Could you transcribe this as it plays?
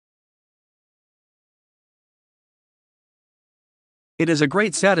It is a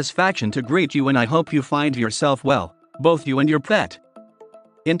great satisfaction to greet you, and I hope you find yourself well, both you and your pet.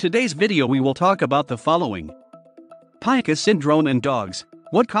 In today's video we will talk about the following. Pica syndrome in dogs.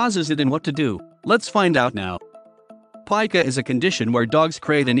 What causes it and what to do? Let's find out now. Pica is a condition where dogs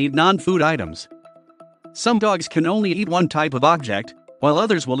crave and eat non-food items. Some dogs can only eat one type of object, while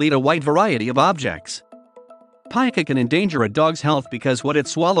others will eat a wide variety of objects. Pica can endanger a dog's health because what it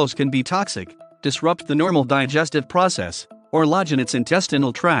swallows can be toxic, disrupt the normal digestive process, or lodge in its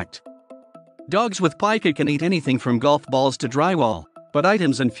intestinal tract. Dogs with pica can eat anything from golf balls to drywall, but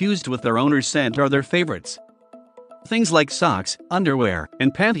items infused with their owner's scent are their favorites. Things like socks, underwear,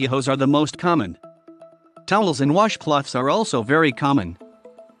 and pantyhose are the most common. Towels and washcloths are also very common.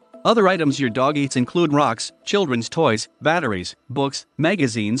 Other items your dog eats include rocks, children's toys, batteries, books,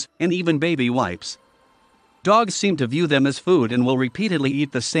 magazines, and even baby wipes. Dogs seem to view them as food and will repeatedly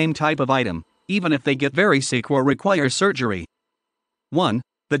eat the same type of item, even if they get very sick or require surgery. 1.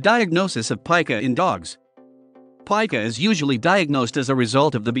 The diagnosis of pica in dogs. Pica is usually diagnosed as a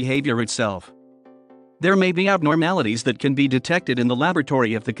result of the behavior itself. There may be abnormalities that can be detected in the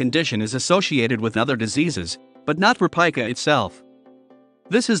laboratory if the condition is associated with other diseases, but not for pica itself.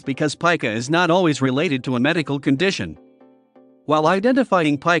 This is because pica is not always related to a medical condition. While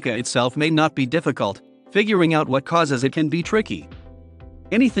identifying pica itself may not be difficult, figuring out what causes it can be tricky.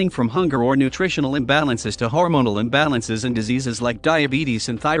 Anything from hunger or nutritional imbalances to hormonal imbalances and diseases like diabetes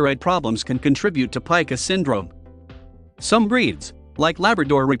and thyroid problems can contribute to pica syndrome. Some breeds, like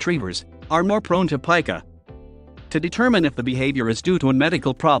Labrador retrievers, are more prone to pica. To determine if the behavior is due to a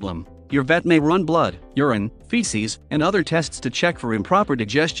medical problem, your vet may run blood, urine, feces, and other tests to check for improper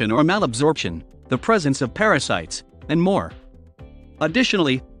digestion or malabsorption, the presence of parasites, and more.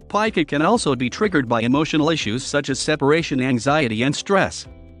 Additionally, pica can also be triggered by emotional issues such as separation anxiety and stress.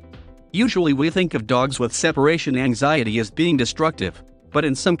 Usually we think of dogs with separation anxiety as being destructive, but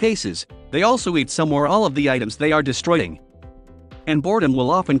in some cases, they also eat some or all of the items they are destroying. And boredom will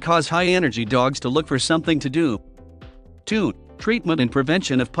often cause high-energy dogs to look for something to do. 2. Treatment and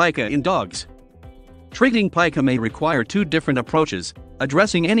prevention of pica in dogs. Treating pica may require two different approaches,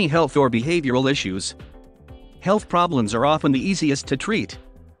 addressing any health or behavioral issues. Health problems are often the easiest to treat.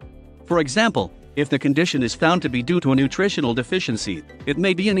 For example, if the condition is found to be due to a nutritional deficiency, it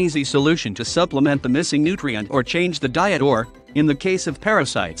may be an easy solution to supplement the missing nutrient or change the diet or, in the case of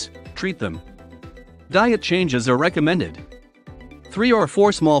parasites, treat them. Diet changes are recommended. 3 or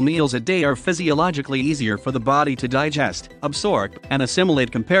 4 small meals a day are physiologically easier for the body to digest, absorb, and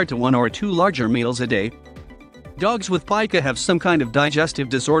assimilate compared to 1 or 2 larger meals a day. Dogs with pica have some kind of digestive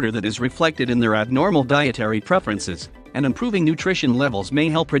disorder that is reflected in their abnormal dietary preferences, and improving nutrition levels may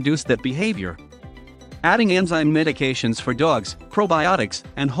help reduce that behavior. Adding enzyme medications for dogs, probiotics,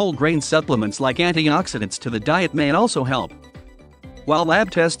 and whole grain supplements like antioxidants to the diet may also help. While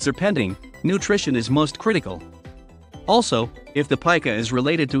lab tests are pending, nutrition is most critical. Also, if the pica is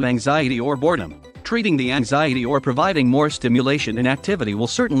related to anxiety or boredom, treating the anxiety or providing more stimulation and activity will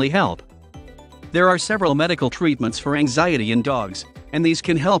certainly help. There are several medical treatments for anxiety in dogs, and these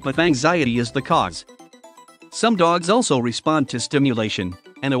can help if anxiety is the cause. Some dogs also respond to stimulation,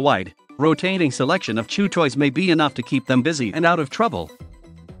 and a wide, rotating selection of chew toys may be enough to keep them busy and out of trouble.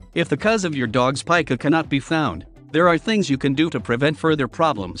 If the cause of your dog's pica cannot be found, there are things you can do to prevent further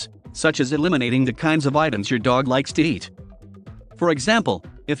problems, such as eliminating the kinds of items your dog likes to eat. For example,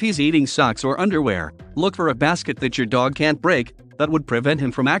 if he's eating socks or underwear, look for a basket that your dog can't break that would prevent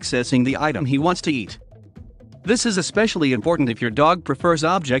him from accessing the item he wants to eat. This is especially important if your dog prefers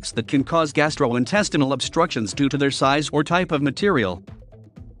objects that can cause gastrointestinal obstructions due to their size or type of material.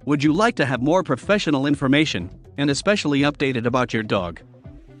 Would you like to have more professional information, and especially updated about your dog?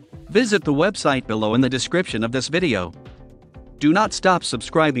 Visit the website below in the description of this video. Do not stop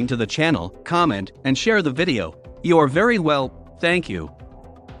subscribing to the channel, comment, and share the video. You are very well, thank you.